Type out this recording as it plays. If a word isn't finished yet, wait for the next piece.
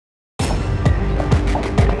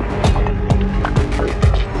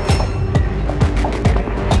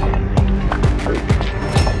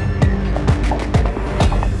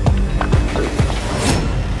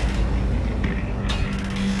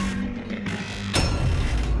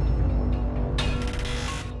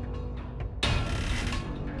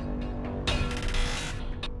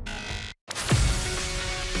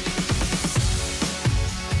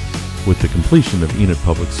with the completion of Enid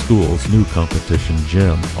Public Schools' new competition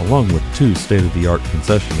gym, along with 2 state-of-the-art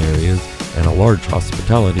concession areas and a large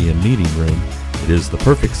hospitality and meeting room. It is the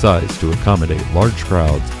perfect size to accommodate large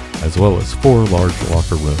crowds, as well as 4 large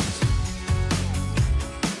locker rooms.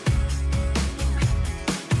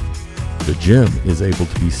 The gym is able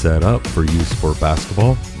to be set up for use for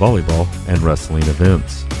basketball, volleyball, and wrestling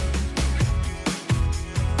events.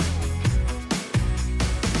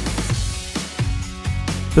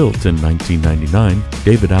 Built in 1999,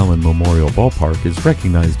 David Allen Memorial Ballpark is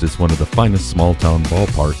recognized as one of the finest small-town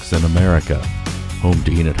ballparks in America. Home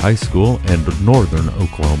to Enid High School and Northern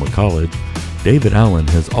Oklahoma College, David Allen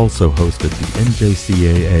has also hosted the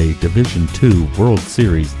NJCAA Division II World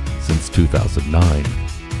Series since 2009.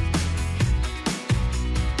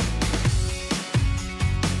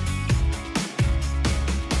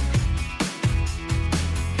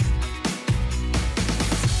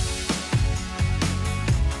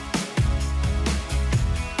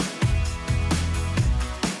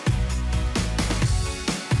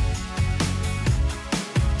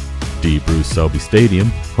 D. Bruce Selby Stadium,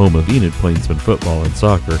 home of Enid Plainsman football and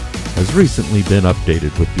soccer, has recently been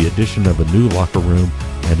updated with the addition of a new locker room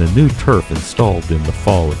and a new turf installed in the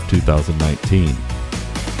fall of 2019.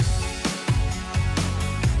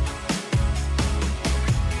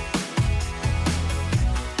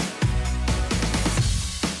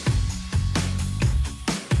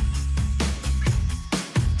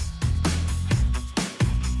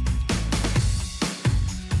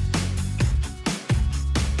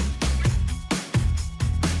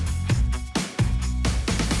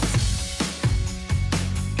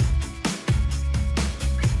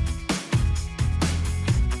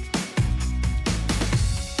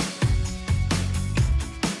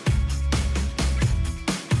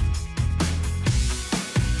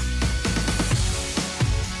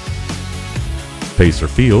 Pacer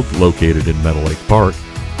Field, located in Meadow Lake Park,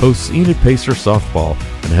 hosts Enid Pacer softball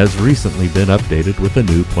and has recently been updated with a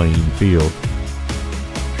new playing field.